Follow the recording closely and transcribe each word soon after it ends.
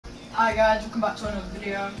Hi guys, welcome back to another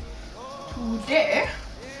video. Today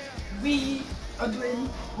we are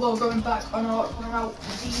going back on our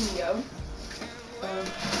ronaldinho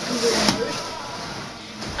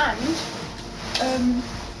and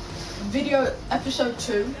video episode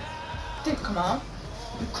 2 did come out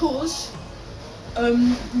because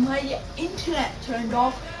my internet turned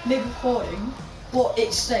off mid-recording, but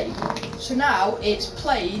it's saved. So now it's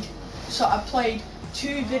played. So I played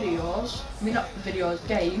 2 videos. I mean, not videos,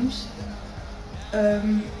 games.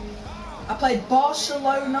 I played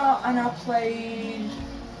Barcelona and I played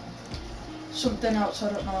something else,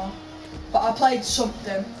 I don't know. But I played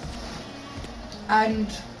something. And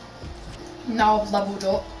now I've leveled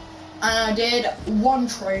up. And I did 1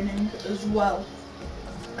 training as well.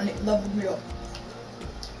 And it leveled me up.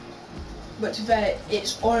 But to be fair,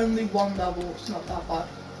 it's only 1 level, it's not that bad.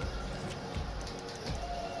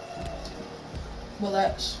 Well,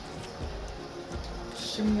 let's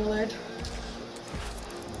simulate.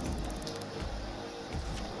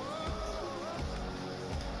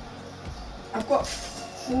 I've got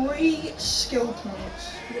 3 skill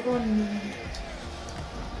points. What do I need?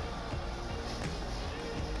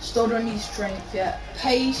 Still don't need strength yet.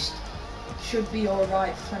 Pace should be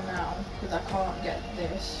alright for now, because I can't get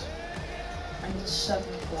this. I need 7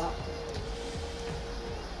 for that.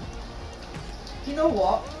 You know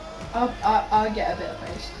what? I'll get a bit of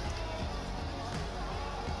pace.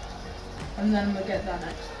 And then I'm gonna get that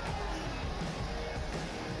next.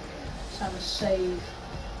 Time to save.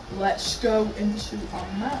 Let's go into our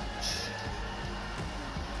match.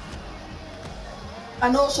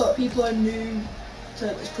 And also, people are new to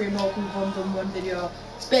this pre-local 1v1 video.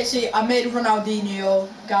 It's basically, I made a Ronaldinho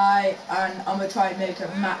guy and I'm gonna try and make it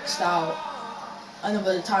maxed out.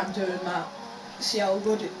 Another time doing that. See how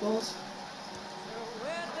good it goes.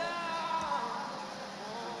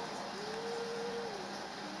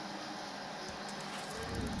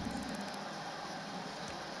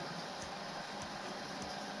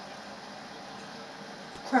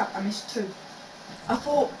 Crap, I missed 2. I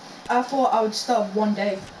thought I would still have 1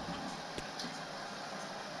 day.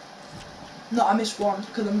 No, I missed 1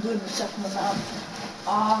 because I'm doing the second one now.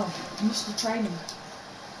 Ah, I missed the training.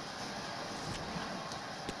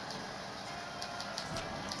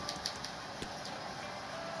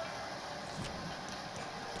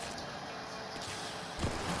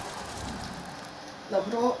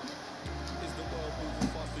 Level up.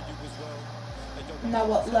 Now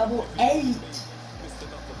what, level 8?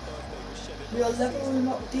 We are leveling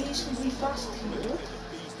up decently fast here.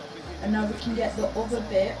 And now we can get the other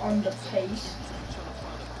bit on the pace.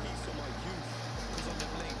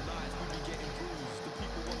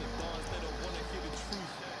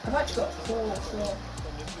 I've actually got 4,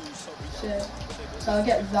 so I'll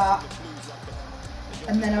get that.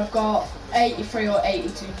 And then I've got 83 or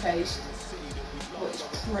 82 pace, which is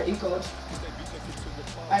pretty good.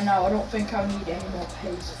 And now I don't think I need any more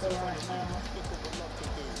pace for right now.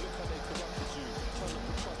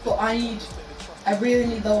 But I really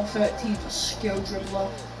need level 13 for skill dribbler.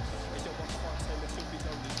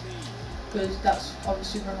 Because that's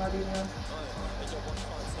obviously Ronaldinho.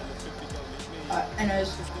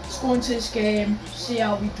 Anyways, let's go into this game, see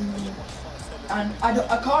how we do. And I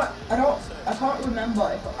can't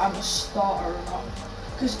remember if I'm a starter or not.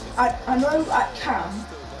 Because I know at Cam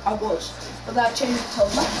I was, but then I changed it to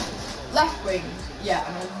left wing. Yeah,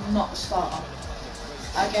 and I'm not a starter.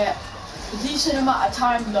 I get a decent amount of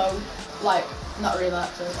time though, like, not really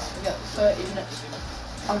actually, I get 30 minutes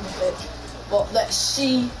on the pitch. But let's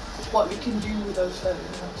see what we can do with those 30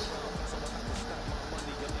 minutes.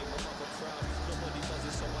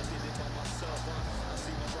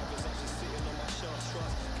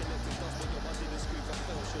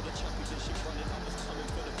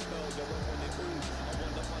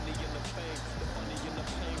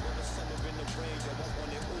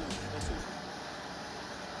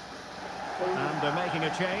 And they're making a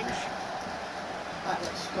change. Right,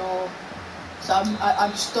 let's go. So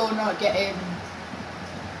I'm still not getting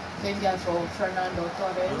finger for Fernando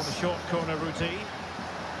Torres. The short corner routine.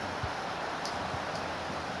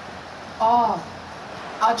 Oh,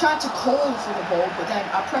 I tried to call for the ball, but then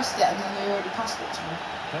I pressed it and then they already passed it to me.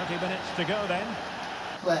 30 minutes to go then.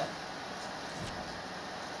 Where?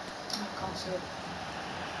 I can't see it.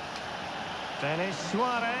 Denis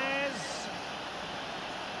Suarez.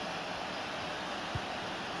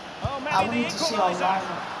 Oh, maybe I need to see our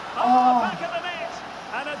lineup. Back of the net.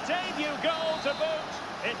 And a debut goal to boot.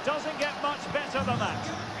 It doesn't get much better than that.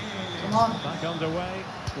 Come on. Back underway.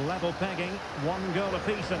 Level pegging. 1 goal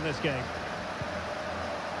apiece in this game.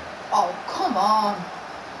 Oh, come on.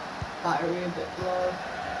 Battery a bit low.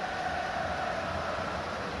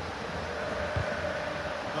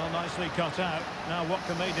 Well, nicely cut out. Now what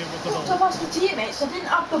can they do with the Not to ball? pass the teammates, I didn't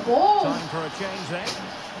have the ball. Time for a change then.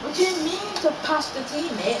 What do you mean to pass the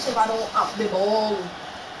teammates if I don't have the ball?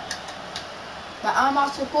 But am I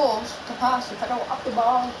supposed to pass if I don't have the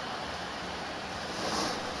ball?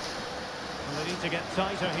 And they need to get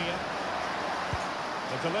tighter here.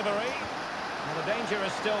 The delivery. Well, the danger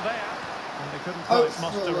is still there. And they couldn't quite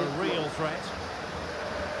muster a real threat.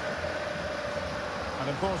 An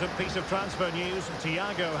important piece of transfer news.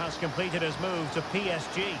 Thiago has completed his move to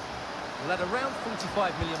PSG. Well, at around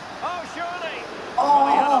 45 million. Oh, surely! Oh. Well,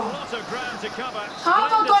 he had a lot of ground to cover. How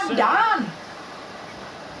have I gone Splendid down? save.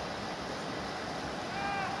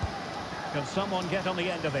 Can someone get on the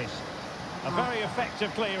end of this? A very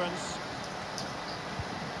effective clearance.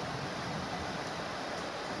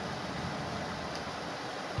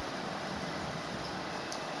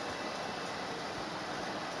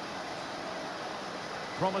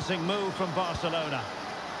 Promising move from Barcelona.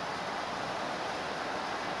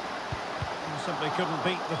 Simply couldn't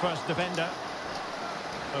beat the first defender.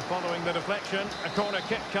 So following the deflection, a corner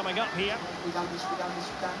kick coming up here. We got this, we got this,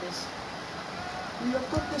 we got this. We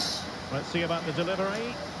have got this. Let's see about the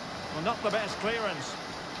delivery. Well, not the best clearance.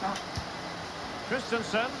 No.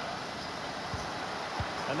 Christensen.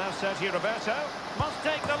 And now Sergio Roberto. Must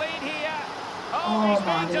take the lead here. Oh, he's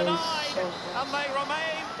man, been it is denied. so close. And they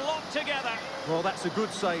remain locked together. Well, that's a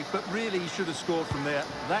good save, but really he should have scored from there.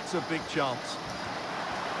 That's a big chance.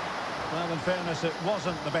 Well, in fairness, it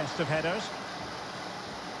wasn't the best of headers.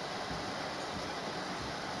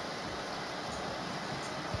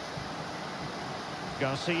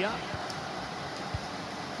 Garcia.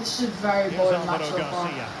 This is a very Here's boring match Alvaro so far.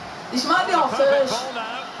 Garcia. This might be our Perfect first ball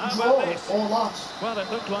now. How draw about this? or loss. Well, it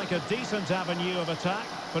looked like a decent avenue of attack,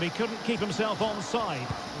 but he couldn't keep himself onside.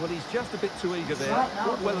 Well, he's just a bit too eager there. Right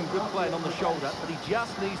now, Well and good playing on the shoulder, but he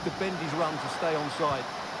just needs to bend his run to stay onside.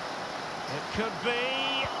 It could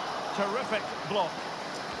be terrific block.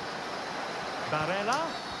 Barella.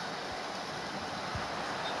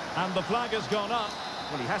 And the flag has gone up.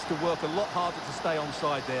 Well, he has to work a lot harder to stay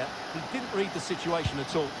onside there. He didn't read the situation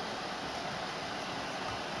at all.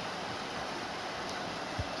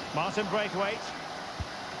 Martin Braithwaite.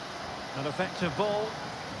 An effective ball.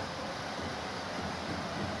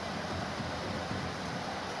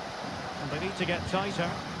 And they need to get tighter.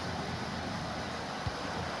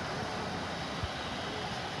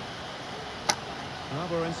 Well,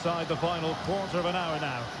 we're inside the final quarter of an hour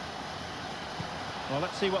now. Well,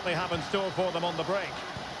 let's see what they have in store for them on the break.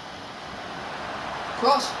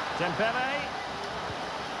 Cross. Dembele.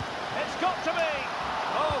 It's got to be.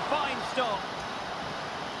 Oh, fine stop.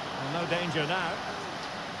 Well, no danger now.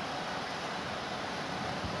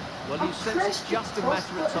 Well, you sense it's just a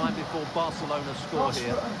matter of time before Barcelona score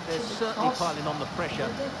here. They're certainly piling on the pressure.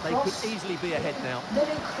 They could easily be ahead now. They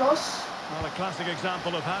didn't cross. Well, a classic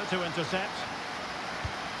example of how to intercept.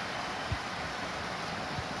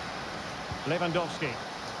 Lewandowski.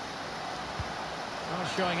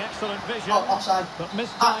 Oh, showing excellent vision. Oh, offside. But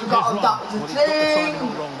missed I time forgot his that run. was Well, a he's got the thing. timing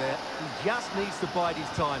all wrong there. He just needs to bide his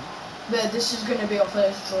time. Yeah, this is going to be our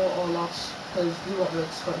first draw or loss because we won't be able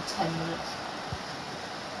to score in 10 minutes.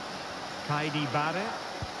 Kaidi Bare.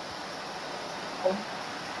 Oh.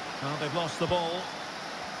 Well, they've lost the ball.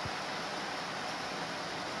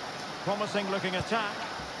 Promising looking attack.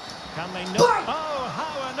 Can they not? Bang! Oh,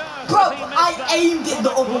 how on earth Bro, has he missed I that? aimed it the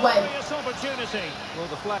What a other way. glorious opportunity. Well,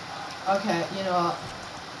 the flag... Okay, you know what?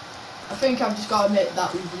 I think I've just got to admit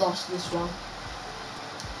that we've lost this one.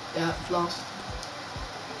 Yeah, lost.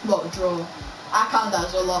 What a draw. I count that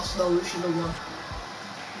as a loss though, we should have won.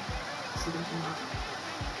 Should have won.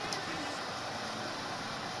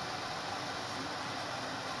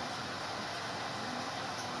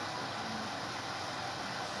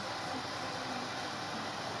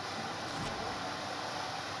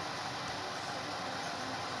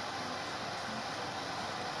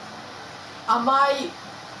 I might...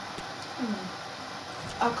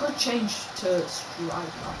 I could change to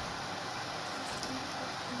striker.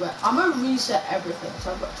 But I'm going to reset everything.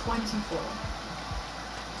 So I've got 24.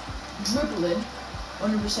 Dribbling,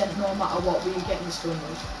 100% no matter what we get in the stun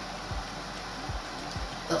with.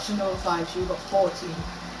 That's another 5, so you've got 14.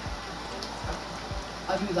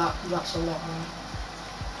 I do that because that's a lot more.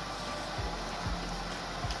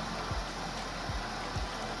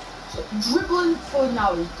 So dribbling for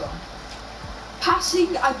now is done.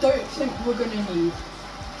 Passing, I don't think we're going to need.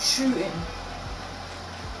 Shooting.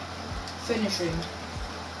 Finishing.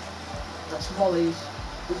 That's volleys.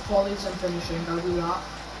 With volleys and finishing, I'll do that.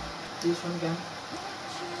 Do this one again.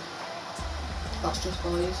 That's just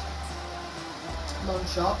volleys.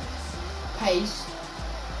 Non-shot. Pace.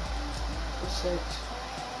 For 6.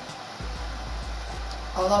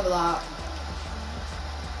 I'll have that.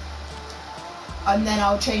 And then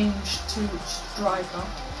I'll change to striker.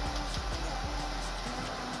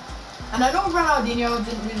 And I know Ronaldinho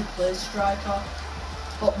didn't really play striker,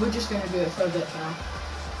 but we're just going to do it for a bit now.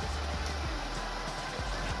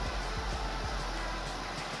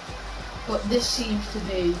 But this seems to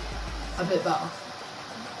be a bit better.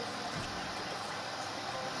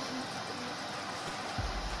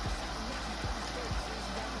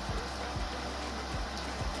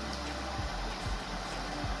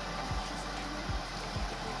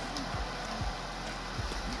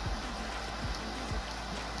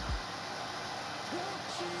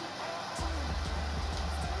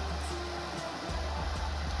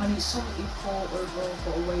 I need 74 overall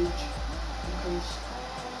for a wage increase.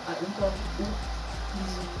 I think I'm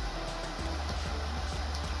easy.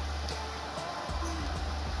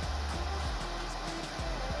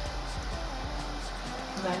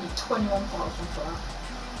 And I need 21,000 for that.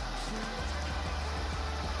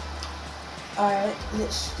 Alright,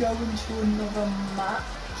 let's go into another match.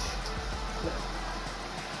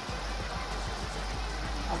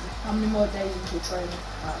 How many more days until training?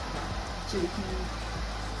 So we can.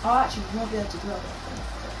 Oh, actually, we won't be able to do that.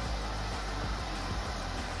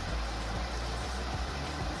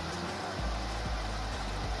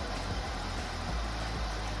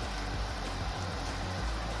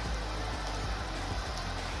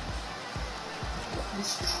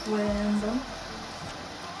 This training done.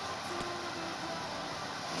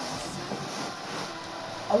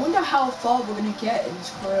 I wonder how far we're going to get in this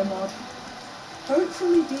career mode.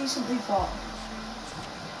 Hopefully decently far.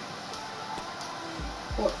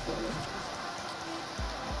 Hopefully.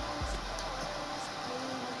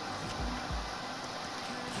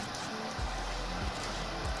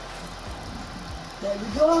 There we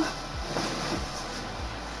go.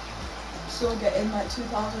 Still getting like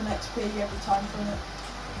 2,000 XP every time from it.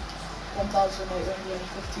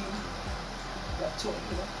 1,815. Yeah,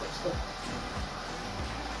 200 but still.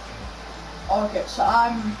 Okay, so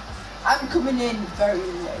I'm coming in very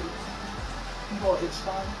late, but it's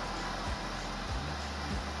fine.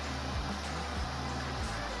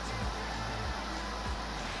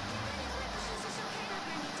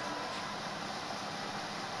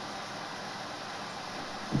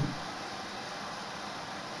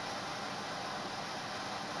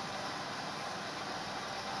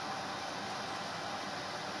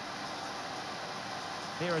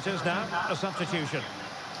 Here it is now, a substitution.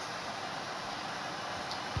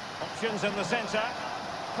 Options in the centre.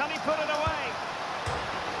 Can he put it away?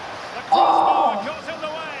 The crossbar got in the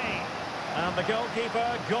way. And the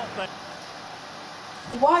goalkeeper got there.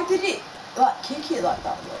 Why did it like kick it like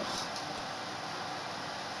that though?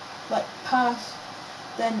 Like pass,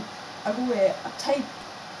 then I go here, I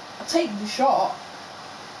take the shot.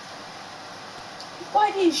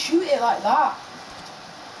 Why did he shoot it like that?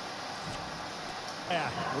 Yeah,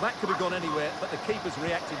 well that could have gone anywhere, but the keeper's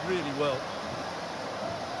reacted really well.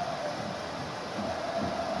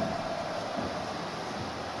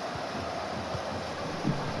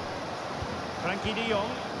 Frankie de Jong.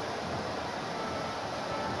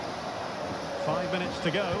 5 minutes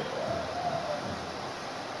to go.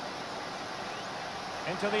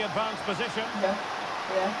 Into the advanced position.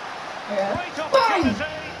 Yeah. Great opportunity.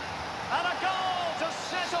 Bang! And a goal to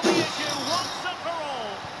settle the issue once and for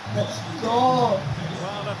all. Let's go.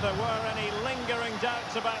 Well, if there were any lingering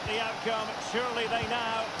doubts about the outcome, surely they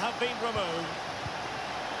now have been removed.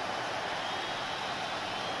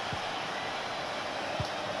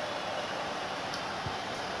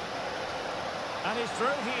 And he's through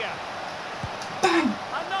here. Bang!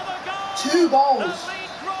 Another goal! 2 goals. The lead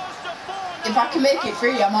grows to 4 If I can make it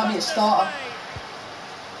 3, I might be a starter.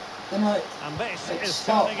 Then and this is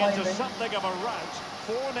turning into something of a rout.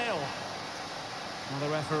 4-0. Well, the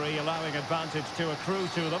referee allowing advantage to accrue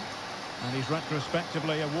to them. And he's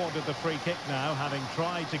retrospectively awarded the free kick now, having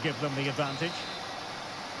tried to give them the advantage.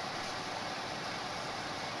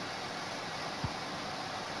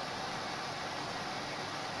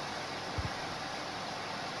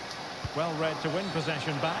 Well read to win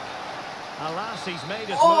possession back. Alas, he's made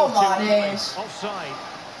his move too early. Offside.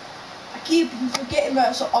 I keep forgetting where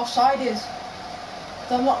offside is.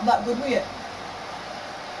 So I'm not that good with it.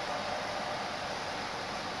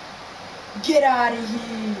 Get out of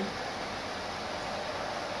here.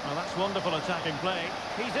 Well, that's wonderful attacking play.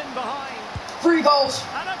 He's in behind. 3 goals.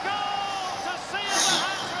 And a goal to seal the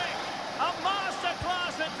hat-trick. A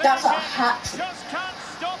masterclass at finishing. That's a hat-trick. Just can't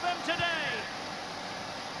stop him today.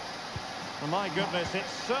 Well, my goodness,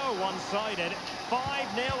 it's so one-sided.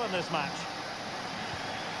 5-0 in this match.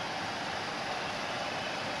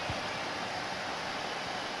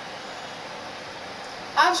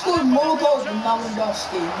 I've scored more goals than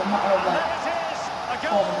Lewandowski in the matter of And like there it is, a 4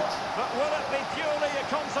 goal. minutes. But will it be purely a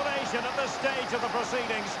consolation at this stage of the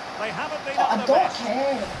proceedings? They haven't been I at the don't best.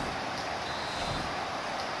 care.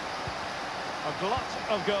 A glut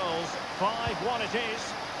of goals. 5-1 it is.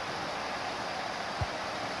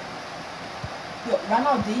 Yo,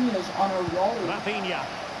 Ronaldinho's on a roll. Rafinha.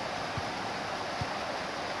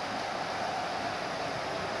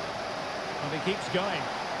 And he keeps going.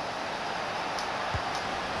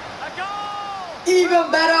 A goal!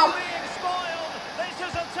 Even better. Being spoiled. This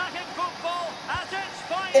is attacking football at its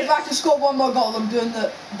finest. If I can score one more goal, I'm doing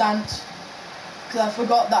the dance. Because I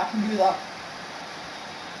forgot that I can do that.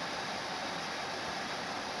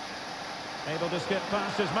 Able to skip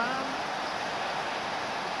past his man.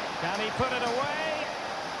 Can he put it away?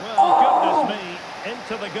 Well, goodness me.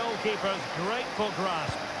 Into the goalkeeper's grateful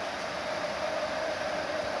grasp.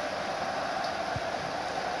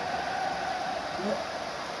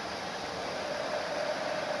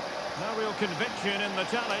 No real conviction in the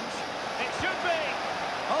challenge. It should be.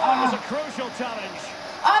 Oh, it was a crucial challenge.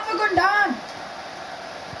 I've gone down.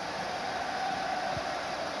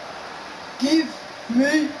 Give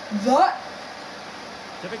me that.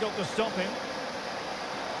 Difficult to stop him.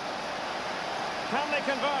 Can they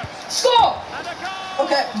convert? Score! And a goal!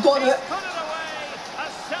 Okay, got it. He's put it away. A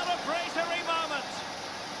celebratory moment.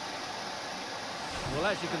 Well,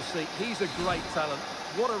 as you can see, he's a great talent.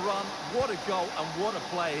 What a run, what a goal, and what a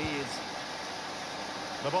player he is.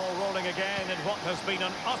 The ball rolling again in what has been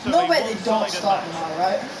an utterly No way they don't one-sided start match. now,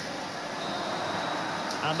 right?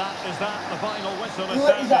 And that is that. The final whistle is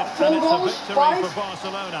What is that, sounded, and 4 it's goals? a victory 5? for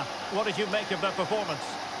Barcelona. What did you make of their performance?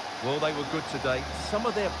 Well, they were good today. Some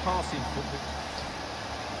of their passing football.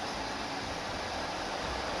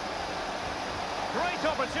 Great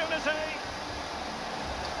opportunity.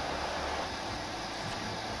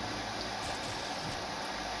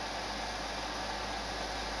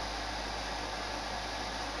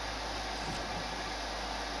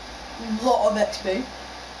 Lot of XP.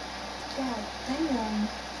 God damn.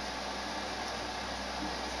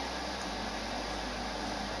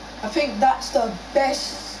 I think that's the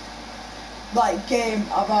best like game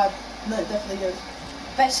I've had. No, it definitely is.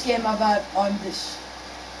 Best game I've had on this.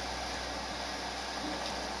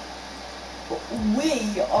 But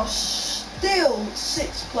we are still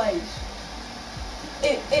 6th place.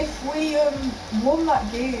 If we won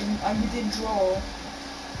that game and we did draw,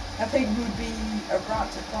 I think we would be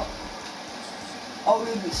around the top. Or we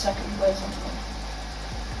would be 2nd place or something.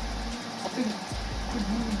 I think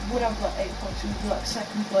we would have like 8 points, we would be like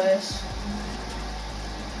 2nd place.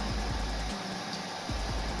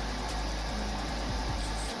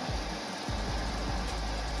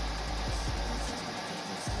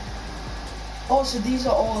 Also, these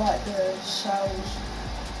are all like the cells,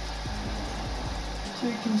 so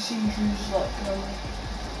you can see who's like going.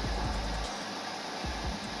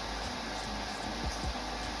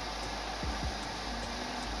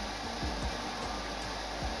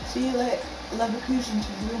 See, like Leverkusen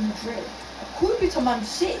to Real Madrid. It could be to Man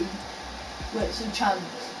City, where it's a chance.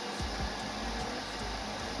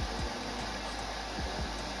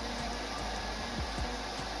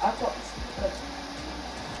 I've got.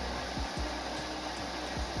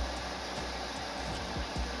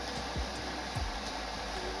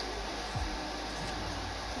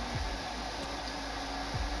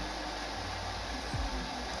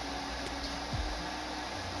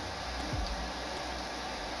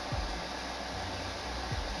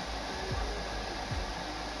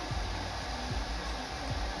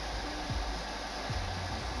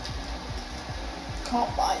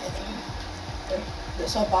 Can't buy any.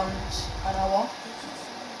 That's our bands an hour.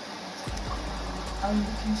 And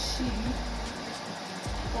we can see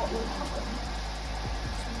what will happen.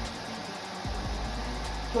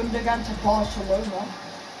 Gundogan to Barcelona.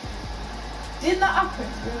 Didn't that happen?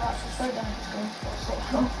 We were like, so down, it's going to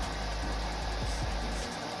Barcelona.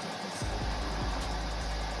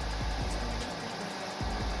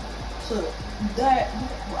 So, there,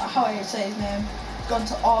 how I say his name, gone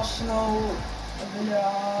to Arsenal,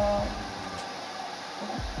 Villa.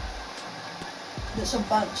 There's some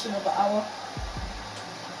banks in another hour.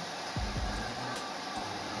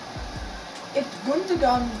 If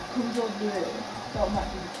Gundogan comes over here, that might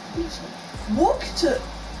be decent. Walk to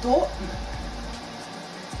Dortmund.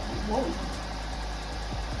 Whoa.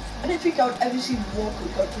 I didn't think I would ever see Walker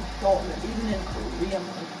go to Dortmund, even in Korea,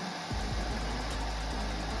 man.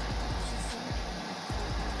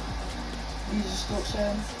 These are still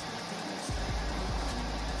saying.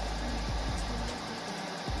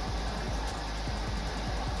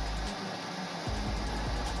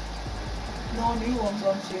 No new ones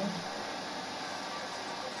on soon.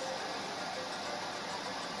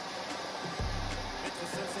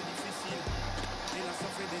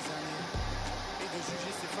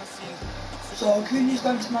 So Acunha's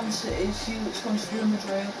going to Man City, Felix going to Real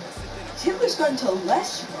Madrid, Timber's going to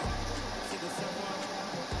Leicester.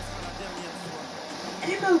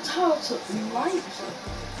 Militao to Leipzig.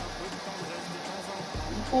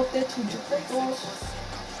 Porter to Juventus.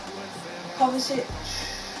 Kovacic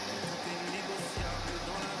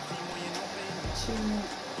to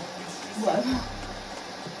whatever.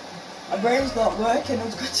 My brain's not working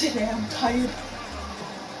as good today, I'm tired.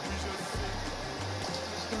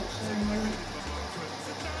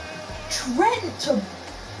 Trent to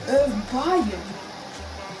Bayern.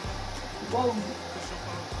 Whoa.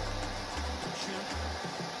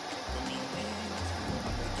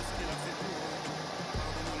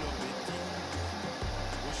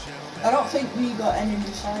 I don't think we got any new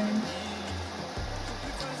signings.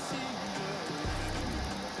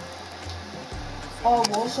 Oh,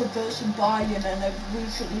 we're also versing Bayern and I've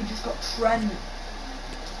recently just got Trent.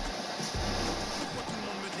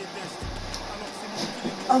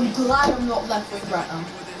 I'm glad I'm not left wing right now. I'm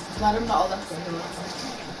glad I'm not a left winger right now.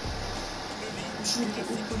 I'm just gonna get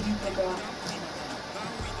really good and figure out.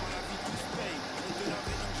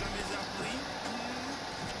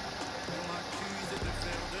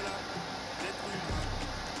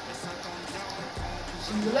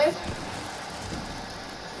 Single.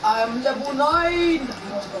 I'm level 9!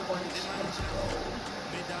 Let's go, points. Let's go.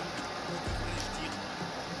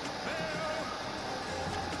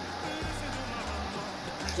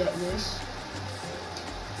 Get this.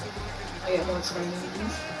 I get more training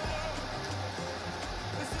boost.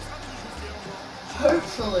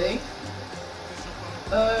 Hopefully,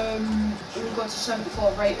 we'll go to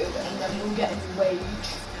 74 rated and then we'll get a new wage.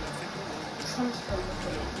 Transfer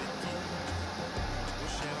wage.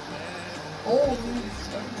 Oh,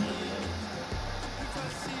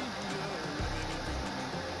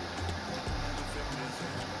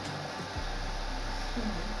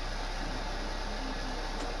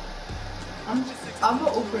 I'm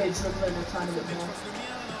gonna upgrade dribbling a tiny bit more.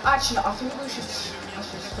 Actually, I think I should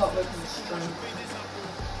start working with strength.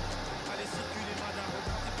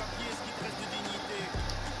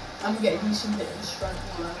 I'm getting decent bit in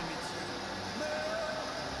strength now.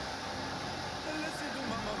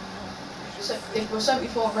 So if we're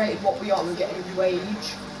 74 rated, what we are, we're getting a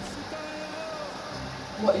wage.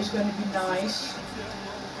 What is going to be nice.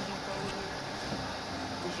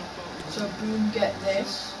 So boom, get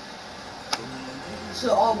this.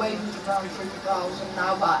 So our wage was around 3,000,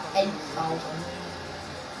 now about 8,000.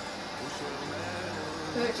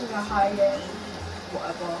 Purchase a high end,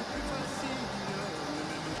 whatever.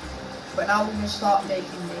 But now we're going to start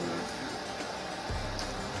making money.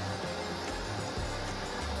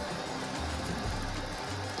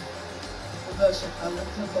 Reversing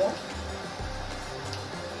electrical.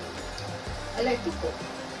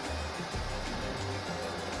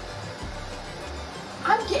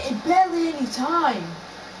 I'm getting barely any time.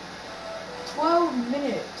 12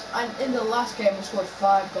 minutes, and in the last game we scored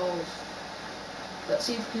 5 goals. Let's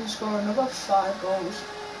see if we can score another 5 goals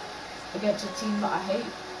against a team that I hate.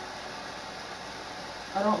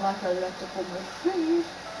 I don't like electrical midfield.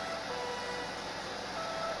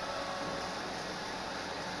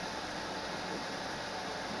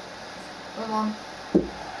 Come on.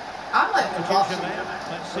 I'm like in Barcelona.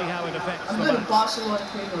 Let's see how it affects. I'm going to Barcelona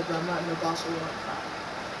Primo, but I'm not in the Barcelona.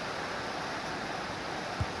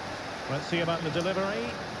 Let's see about the delivery.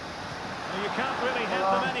 Well, you can't really hit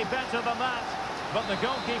them any better than that, but the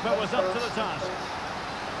goalkeeper was up to the task.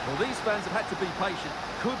 Well, these fans have had to be patient.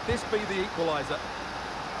 Could this be the equaliser?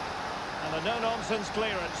 And a no-nonsense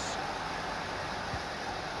clearance.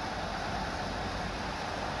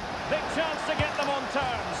 Big chance to get them on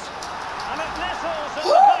terms. And it nestles at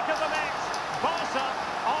the back of the net. Barca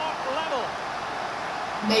are level.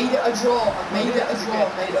 Made it a draw. Made it a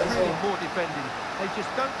draw. Made it a draw. Poor defending. They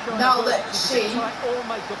just don't show. Now let's see if I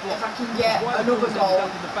can get another goal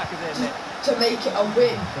in the back of their net to make it a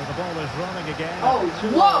win. So the ball is running again. Oh,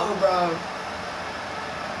 whoa, bro.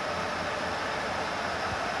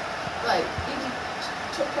 Like, he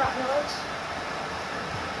took that noise.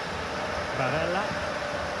 Barella.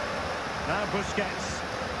 Now Busquets.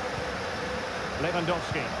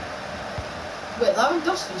 Lewandowski. Wait,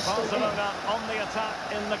 Lewandowski's still in. Barcelona on the attack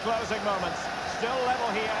in the closing moments. Still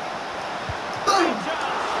level here. Boom!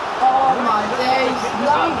 Oh my days,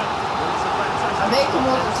 no! I make him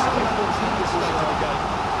more attacking opportunities.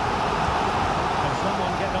 Can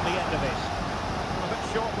someone get on the end of this? A bit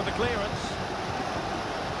short with the clearance.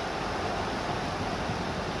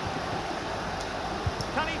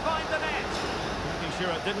 Can he find the net? Pretty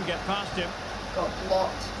sure it didn't get past him. Got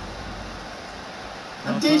blocked.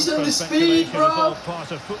 I'm decent on the speed, bro. Is all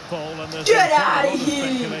part of football, and there's Get been out quite a of lot of here.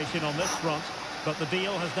 speculation on this front, but the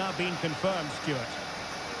deal has now been confirmed, Stuart.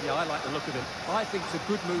 Yeah, I like the look of him. I think it's a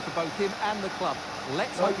good move for both him and the club.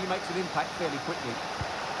 Let's hope he makes an impact fairly quickly.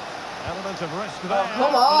 Element of risk there, Oh, come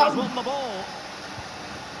but he's on. won the ball.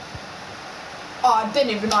 Oh, I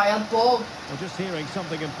didn't even know I had ball. Well, just hearing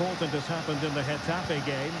something important has happened in the Getafe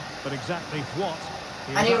game, but exactly what?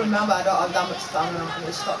 I need to Alex. remember I don't have that much stamina. I need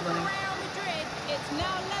to stop running. It's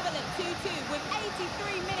now level at 2-2 with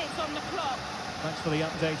 83 minutes on the clock. Thanks for the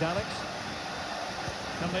update, Alex.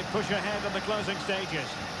 Can they push ahead in the closing stages?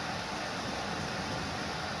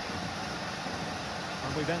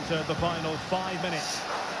 And we've entered the final 5 minutes.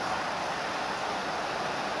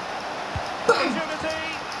 Opportunity.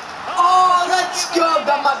 Oh, let's go.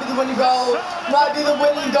 That might be the winning goal. Might be the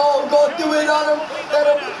winning goal. Go do it on him. Let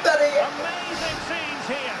him. Amazing scenes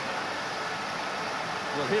here.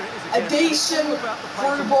 Well, here it is A again. decent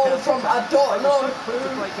through ball from I don't know who.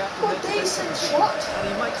 A decent shot. And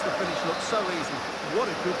he makes the finish look so easy. What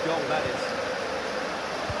a good goal that is.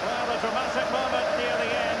 Well, a dramatic moment near the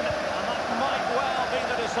end, and that might well be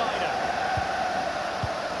the decider.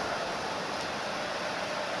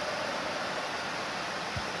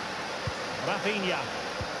 Rafinha.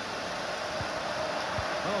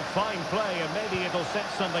 Oh, fine play, and maybe it'll set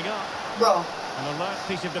something up. Bro. An alert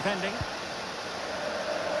piece of defending.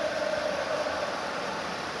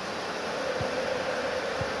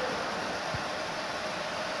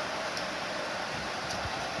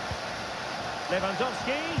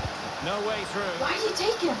 Lewandowski, no way through. Why are you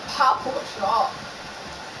taking a power shot?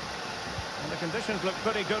 And the conditions look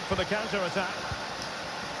pretty good for the counter-attack.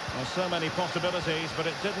 There's so many possibilities, but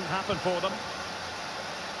it didn't happen for them.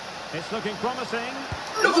 It's looking promising.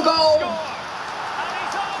 Another goal! Score! And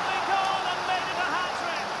he's only gone and made it a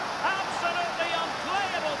hat-trick. Absolutely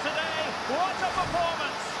unplayable today. What a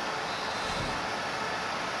performance!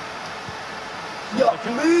 Yo,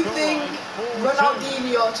 moving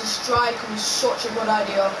Ronaldinho to strike was such a good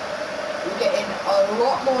idea. We're getting a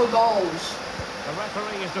lot more goals. The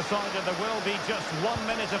referee has decided there will be just 1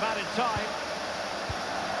 minute of added time.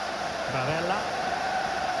 Barella.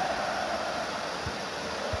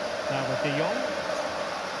 Now with De Jong.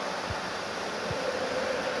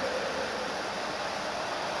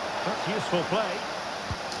 That's useful play.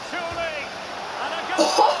 Surely! And a goal!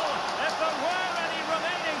 Oh. If there were any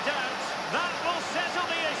remaining doubts, that will settle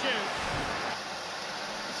the issue.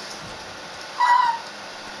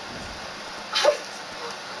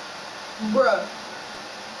 Bruh.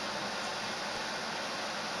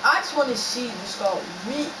 I just want to see this goal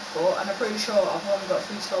weak foot, and I'm pretty sure I've only got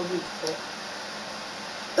 3 star weak foot.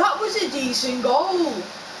 That was a decent goal.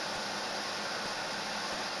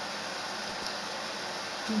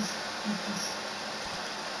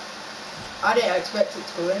 I didn't expect it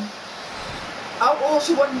to go in. I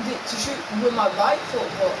also wanted it to shoot with my right foot,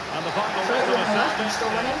 but And the final with whistle my is left, I'm still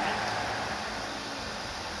sounded. winning.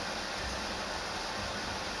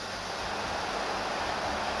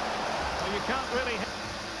 Well, you can't really...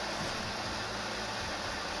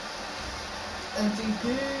 MVP.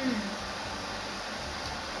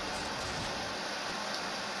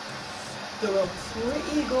 They were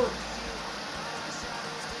pretty good.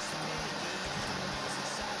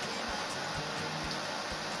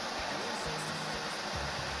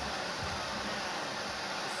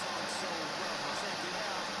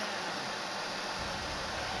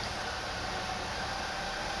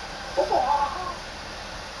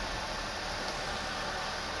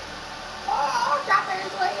 Oh,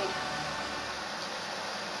 Champions League.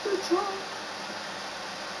 Good job.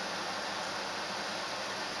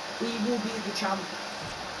 We will be the champ.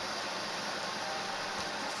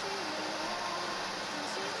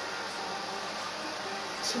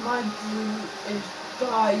 So my group is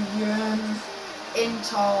Bayern,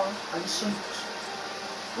 Inter, and some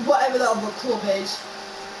whatever that other club is.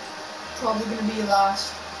 Probably going to be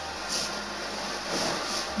last.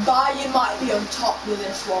 Bayern might be on top with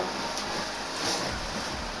this one.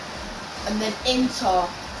 And then Inter,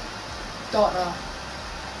 don't know.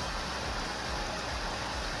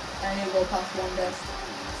 And he'll go past one day.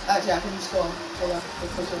 Actually, I can just go further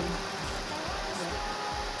because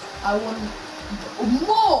I want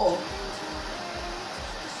more.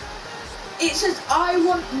 It says I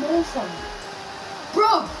want more from you,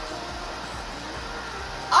 bro.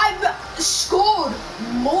 I've scored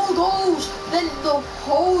more goals than the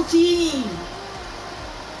whole team.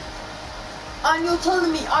 And you're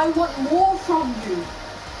telling me I want more from you.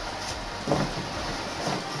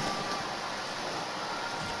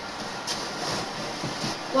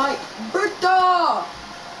 Like, Britta!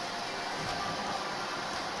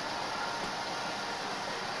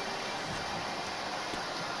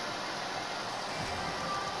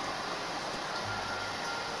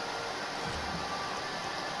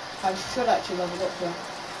 I should actually level up here.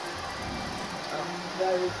 I'm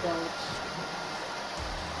very close.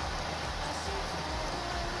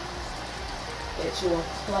 It's your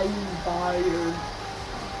playing Bayern.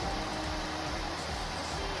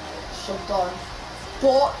 Shoved on.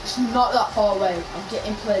 But it's not that far away. I'm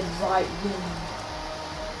getting played right wing.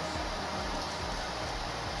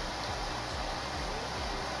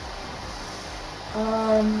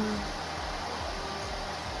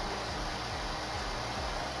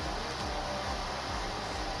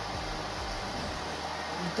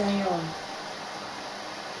 Damn.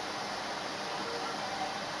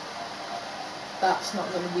 That's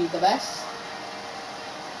not going to be the best.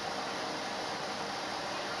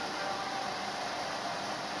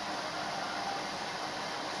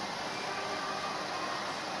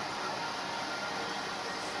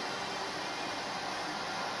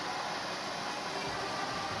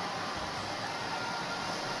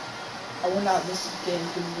 I wonder how this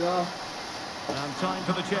game's going to go. And time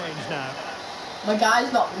for the change now. My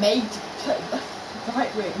guy's not made to play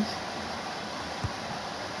right wing.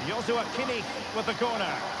 Joshua Kimmich with the corner.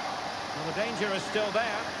 Well, the danger is still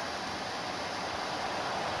there.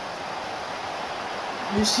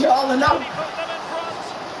 Musiala now. Can he put them in front?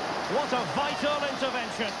 What a vital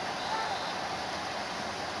intervention.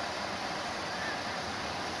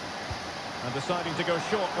 And deciding to go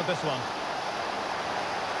short with this one.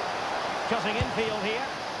 Cutting infield here.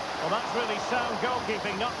 Well, that's really sound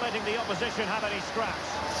goalkeeping, not letting the opposition have any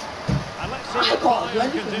scraps. And let's see I what can't do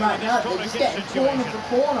Bayern can anything do right in this now. They're corner just kick getting corner situation.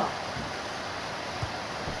 for corner.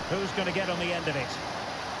 Who's going to get on the end of it?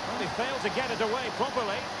 Well, they failed to get it away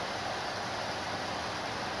properly.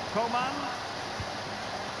 Coman.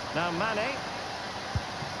 Now Mane.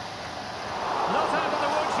 Not out of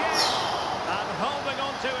the woods yet. And holding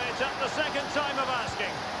on to it at the second time of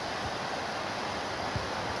asking.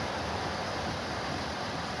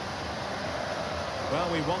 Well,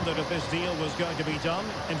 we wondered if this deal was going to be done.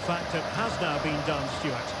 In fact, it has now been done,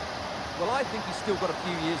 Stuart. Well, I think he's still got a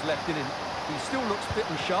few years left in him. He still looks fit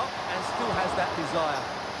and sharp and still has that desire.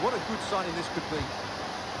 What a good signing this could be.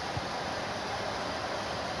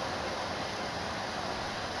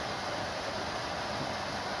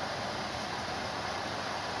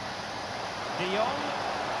 De Jong.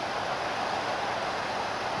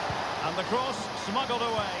 And the cross smuggled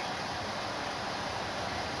away.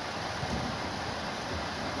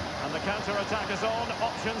 And the counter-attack is on.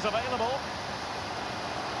 Options available.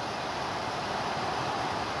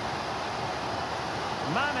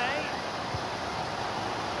 Mane.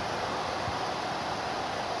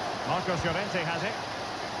 Marcos Llorente has it.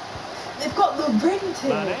 They've got the ring to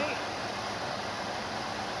Mane. it.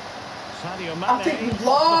 Sadio Mane. I think we've off the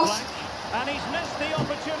lost. flank. And he's missed the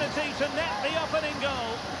opportunity to net the opening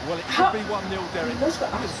goal. Well, it could be 1-0, Derek. You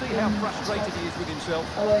can see how frustrated he is with himself.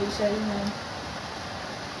 Hello, you saying then?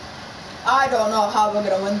 I don't know how we're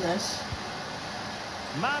gonna win this.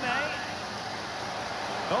 Mane.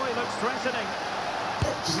 Oh, he looks threatening.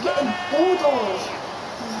 Just getting bulldozed.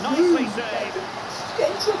 Nicely saved. Just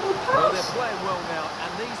getting triple Well, they're pass. playing well now, and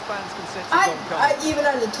these fans can sense it's on I coming. even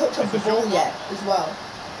had a touch of the ball yet as well.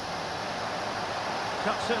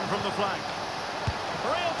 Cuts in from the flank.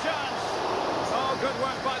 Real chance. Oh, good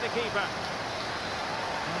work by the keeper.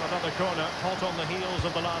 And another corner, hot on the heels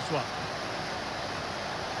of the last one.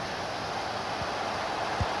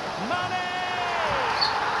 Mane!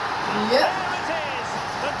 Yep. There it is.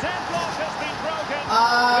 The deadlock has been broken.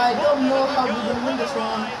 I With don't know 1 how minute we're to gonna go win for this the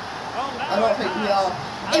one. ride. Oh, now I don't it think we has. are.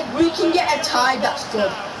 And If we will can there get be a tie, that's response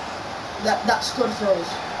good. now? That's good for us.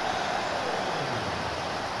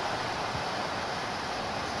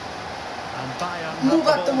 And Bayern Move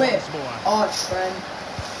have out the ball way. once more. Oh, Trent.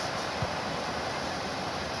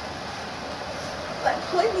 Like,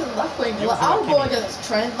 play me left wing. Like, Joshua I'll go Kimmich. against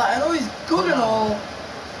Trent. Like, I know he's good and Coman. all,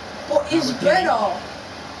 but he's Now with better. Kimmich.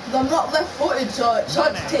 'Cause I'm not left-footed, so it's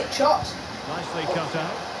hard to Mane. take shots. Nicely cut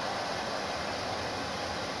out.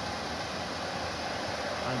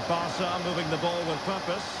 And Barca moving the ball with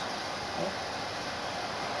purpose.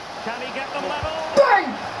 Can he get them level?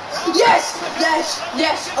 Bang! Yes! Yes!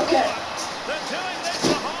 Yes! Okay. They're doing this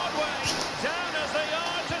the hard way. Down as they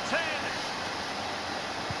are to 10.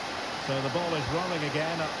 So the ball is rolling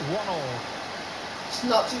again at 1-1. It's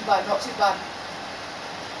not too bad, not too bad.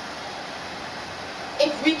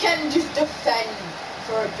 If we can just defend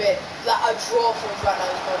for a bit, like a draw for us right now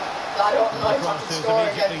is good. But I don't know if I Cross can is score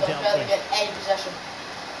immediately against them, dealt barely with. get any possession.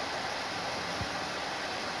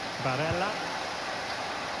 Barella.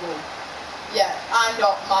 Whoa. Yeah, I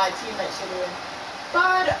know my teammates are doing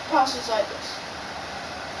bad passes like this.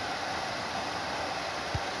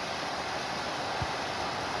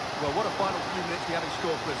 Well, what a final few minutes we have in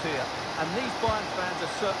store for us here. And these Bayern fans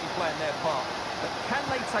are certainly playing their part. But can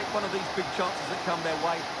they take one of these big chances that come their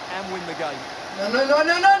way and win the game? No.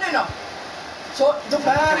 So, the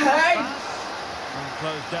hey! And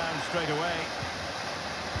closed down straight away.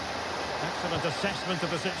 Excellent assessment of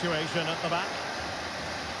the situation at the back.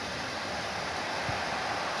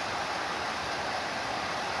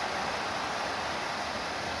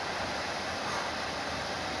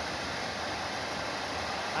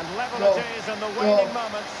 And level it is in the waning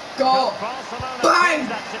moments. Go! Barcelona Bang!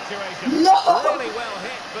 that situation. No! Really well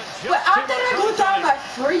hit, but just But how too did I much go height down on like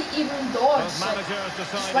it. 3 even doors? Both managers Just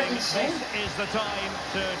deciding went this insane. is the time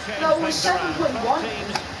to change No, it was things around. 7.1, Both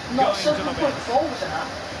teams not going to the 7.4 bench. wasn't it?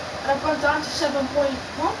 And I've gone down to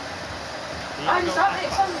 7.1. How does that make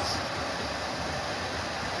sense?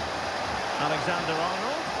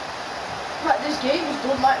 Alexander-Arnold. Like, this game just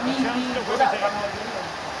don't like me being good at Ronaldinho.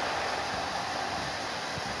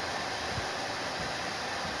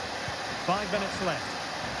 5 minutes left.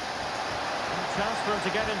 Chance for him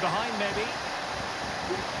to get in behind, maybe.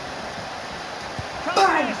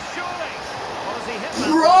 Bang! Surely. Well, as he hit that,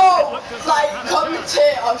 Bro! it looked as Like, though it had a chance.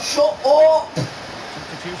 commentator, shut up!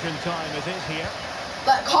 Substitution time it is here.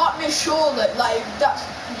 Like, can't be sure that, like, that's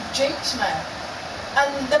jinx, man. And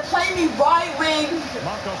they're playing me right wing.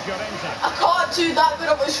 Marcos Llorente. I can't do that good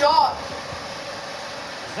of a shot.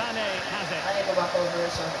 Zane has it. I need to go back over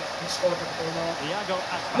it so I can score the goal now. Iago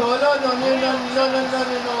Aspas. No.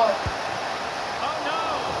 Oh no!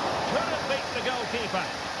 Couldn't beat the goalkeeper.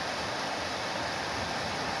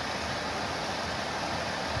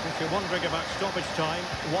 If you're wondering about stoppage time,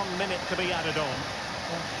 1 minute to be added on.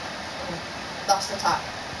 That's the tap.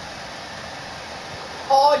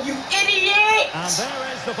 Oh, you idiot! And there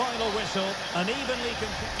is the final whistle. An evenly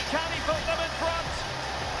can he put them in front?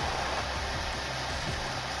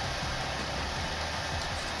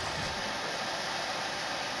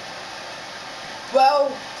 Well,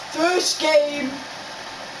 first game,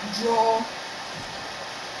 draw.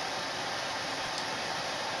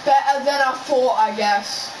 Better than I thought, I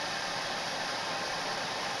guess.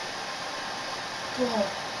 Oh,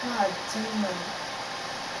 God damn it.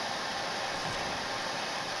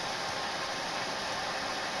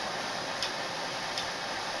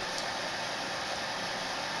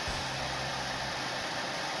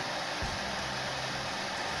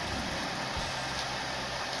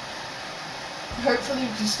 Hopefully we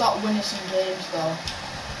can start winning some games though.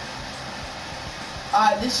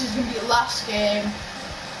 Alright, this is gonna be the last game.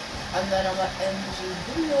 And then I'm gonna end the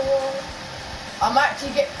video. I'm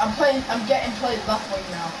getting played left wing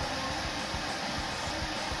now.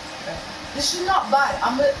 Okay. This is not bad.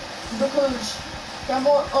 Because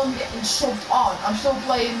I'm getting subbed on. I'm still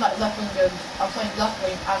playing like left wing and I'm playing left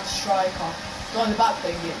wing and striker. Going the back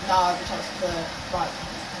wing, now I have a chance to right.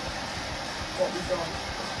 What we got.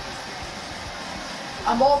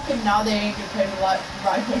 I'm hoping now they ain't gonna play me like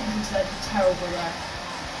right wing because they're terrible there.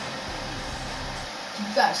 To be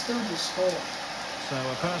fair, still just score. So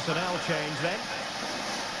a personnel change then.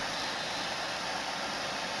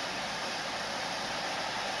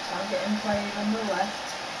 So I'm getting played on the left.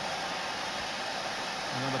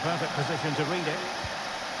 And in the perfect position to read it.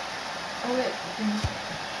 Oh wait,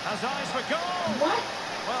 Has eyes for goal! what?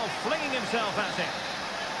 Well, flinging himself at it.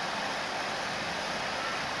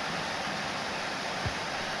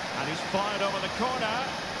 And he's fired over the corner.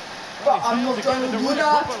 But Well, I'm he not failed to trying get to it do run it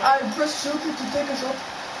that. properly. I press circle to take a shot.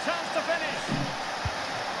 Chance to finish.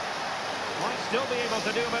 Might still be able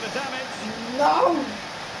to do a bit of damage. No!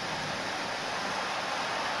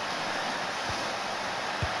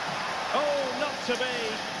 Oh, not to be.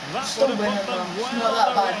 That Still would have winning, put them though. It's well not that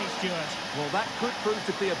on the bad. way, Stuart. Well, that could prove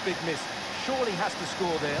to be a big miss. Surely has to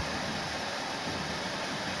score there.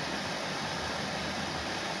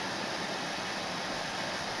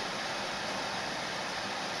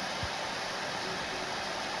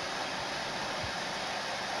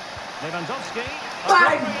 Lewandowski, a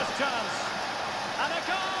Bang! glorious chance. And a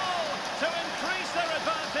goal to increase their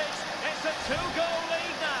advantage. It's a 2-goal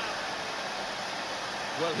lead now.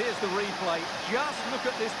 Well, here's the replay. Just look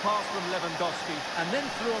at this pass from Lewandowski. And then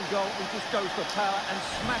through on goal, he just goes for power and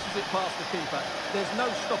smashes it past the keeper. There's no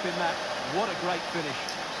stopping that. What a great finish.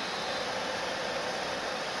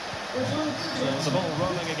 So the ball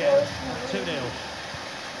rolling again. 2-0.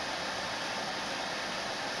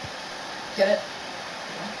 Get it?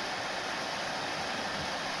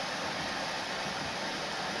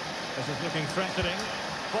 This is looking threatening.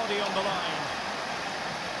 Body on the line.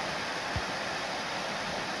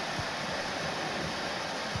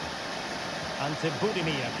 Ante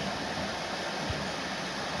Budimir.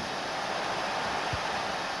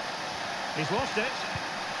 He's lost it.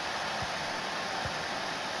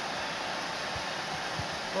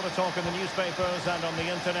 lot of talk in the newspapers and on the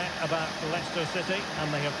internet about Leicester City, and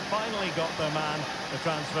they have finally got their man. The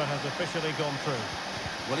transfer has officially gone through.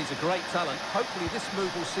 Well, he's a great talent. Hopefully this move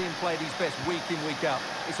will see him play at his best week in, week out.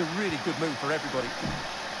 It's a really good move for everybody.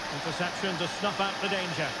 Interception to snuff out the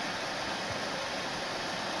danger.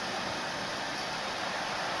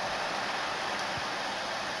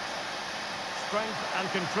 Strength and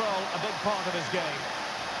control, a big part of his game.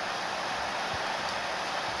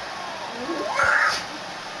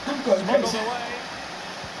 I'm going Smuggled crazy. away.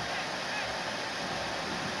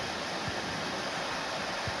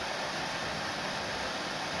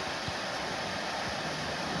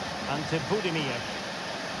 Budimir.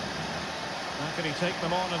 How can he take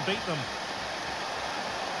them on and beat them?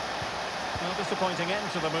 No disappointing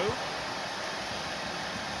end to the move.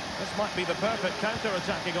 This might be the perfect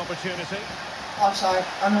counter-attacking opportunity. Oh, sorry,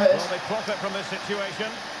 I noticed. Will they profit from this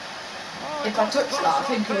situation? Oh, If I touched that, I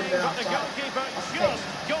think it would have been but the offside. goalkeeper I think. just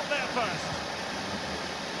got there first.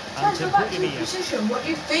 Let's go back to the position. What do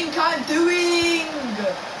you think I'm doing?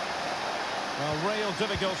 Well, real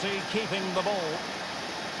difficulty keeping the ball.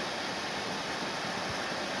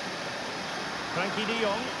 Frankie de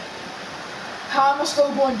Jong. How am I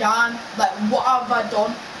still going down? Like, what have I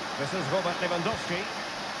done? This is Robert Lewandowski.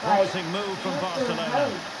 Like, Promising move from what the Barcelona.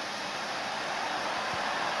 hell?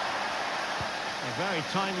 A very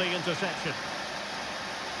timely interception.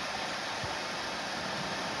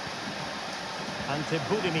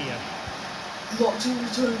 Budimir. Locked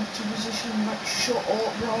into position, like, shut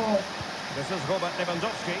up, bro. This is Robert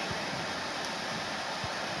Lewandowski.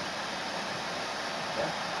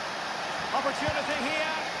 Opportunity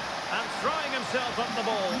here, and throwing himself up the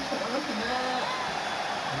ball.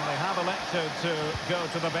 And they have elected to go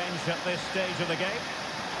to the bench at this stage of the game.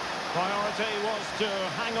 Priority was to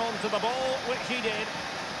hang on to the ball, which he did.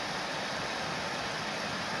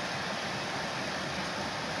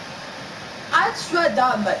 I swear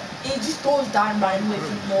down, but it just goes down randomly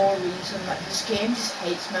for no reason. Like, this game just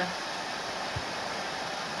hates me.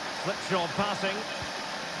 Slipshod passing.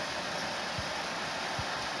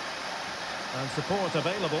 And support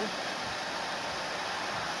available.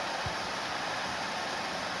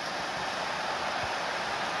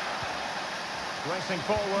 Racing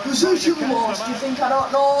forward. Position lost, you think I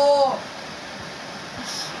don't know?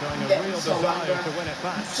 Showing a Getting real so desire angry. to win it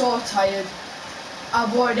back. I'm so tired.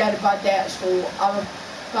 I've already had a bad day at school. I'm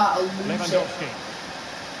about to lose it. Lewandowski.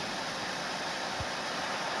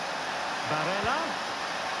 Barella.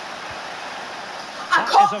 I That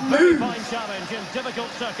is can't a very move. fine challenge in difficult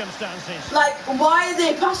circumstances. Like, why are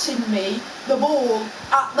they passing me the ball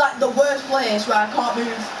at like the worst place where I can't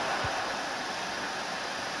move?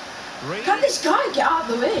 Reed, Can this guy get out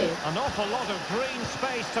of the way? an awful lot of green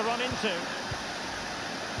space to run into.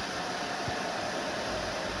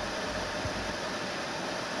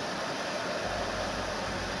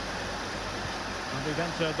 And we've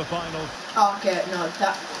entered the final. Okay, no,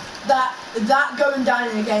 that going down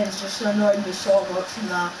again is just annoyed me so much from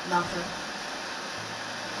that. Nothing.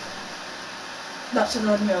 That's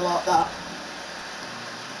annoyed me a lot, that.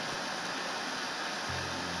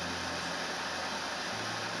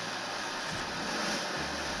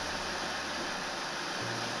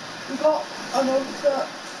 We got another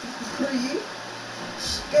 3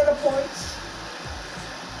 scalar points.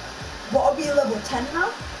 What will be level 10 now?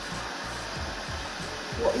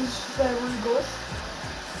 What is very good.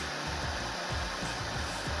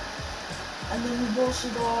 And then we've also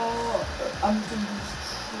got Anthony's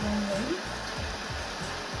training.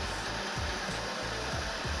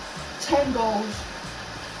 10 goals.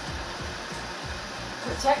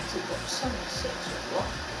 Protected, but 76 as well.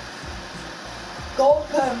 Goal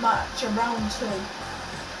per match, around 2.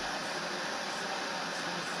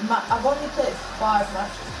 I've only played 5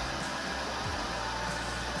 matches.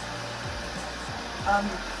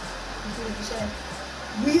 What did you say?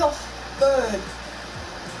 We are 3rd.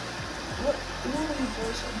 What are we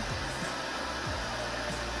versing?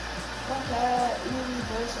 Okay, who are we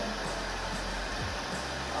versing?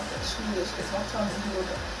 Okay, screw this, it's not telling me who we're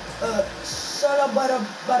going. Sarabara.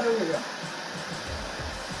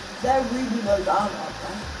 They're really low down, aren't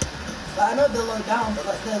they? Like, I know they're low down, but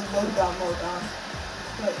like they're low down.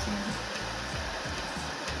 13.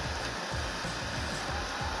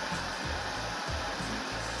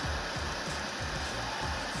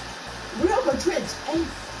 Real Madrid's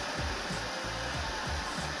 8th.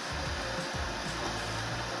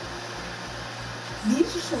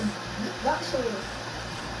 These are some. That's a.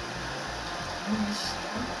 Really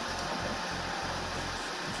standard.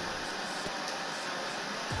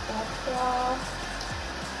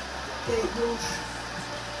 Gate rush.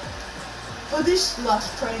 For this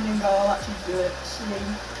last training, I'll actually do it. See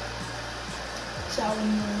how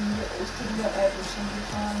annoying it is to do it every single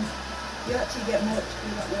time. You actually get more to do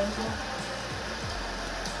that way as well.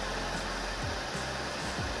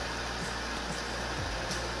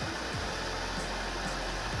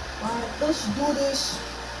 Alright, let's do this.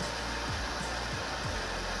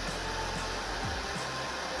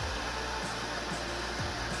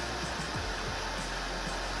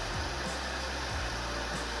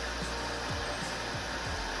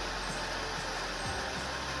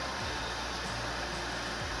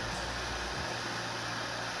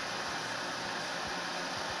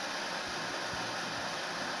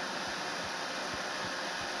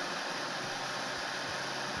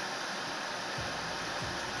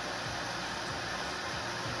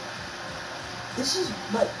 This is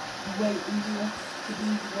like way easier to do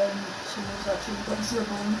when someone's actually got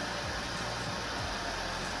dribbling.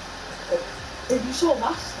 If you saw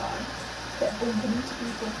last time, get bumping into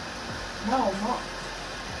people. No, I'm not.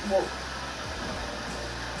 Whoa.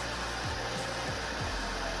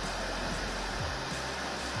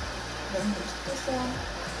 Then there's this one.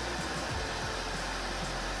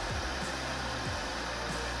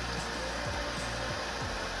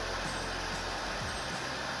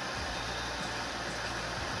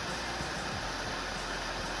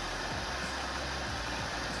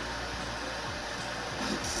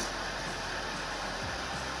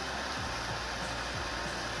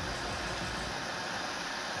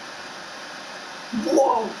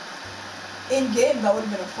 Whoa! In game, that would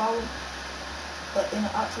have been a foul. But in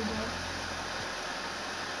an actual game.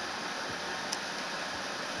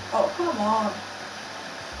 Oh, come on.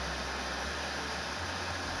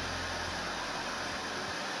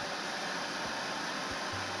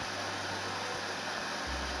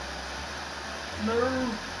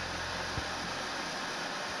 No.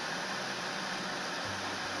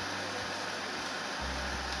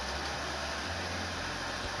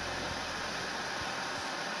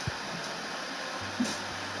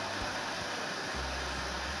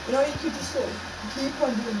 You know what you could just do? Keep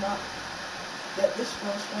on doing that. Get this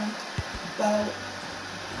first one. Belt.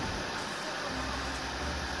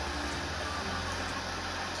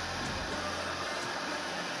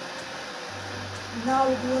 Now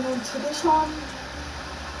we're going on to this one.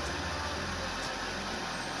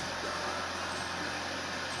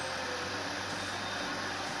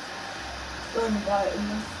 Don't invite me.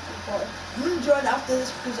 I'm going to join after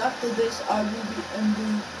this because after this I will be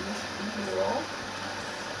ending this video.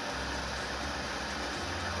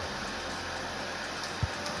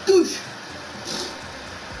 Douche!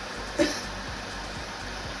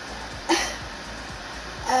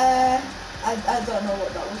 I don't know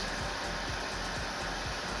what that was.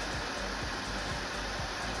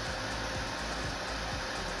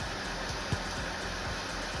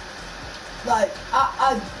 Like,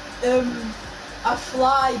 a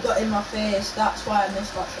fly got in my face, that's why I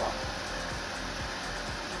missed that shot.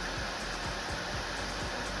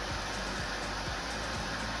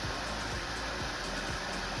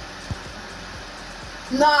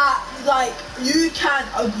 Nah, like, you can't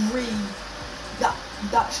agree that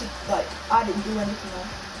that should, like, I didn't do anything wrong.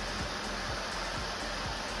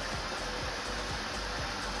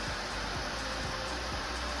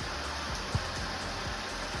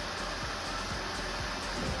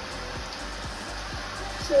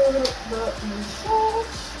 So, the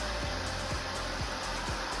results.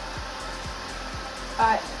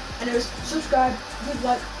 Alright, anyways, subscribe, leave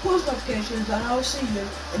like, post notifications, and I'll see you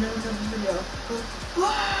in another video.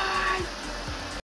 Bye!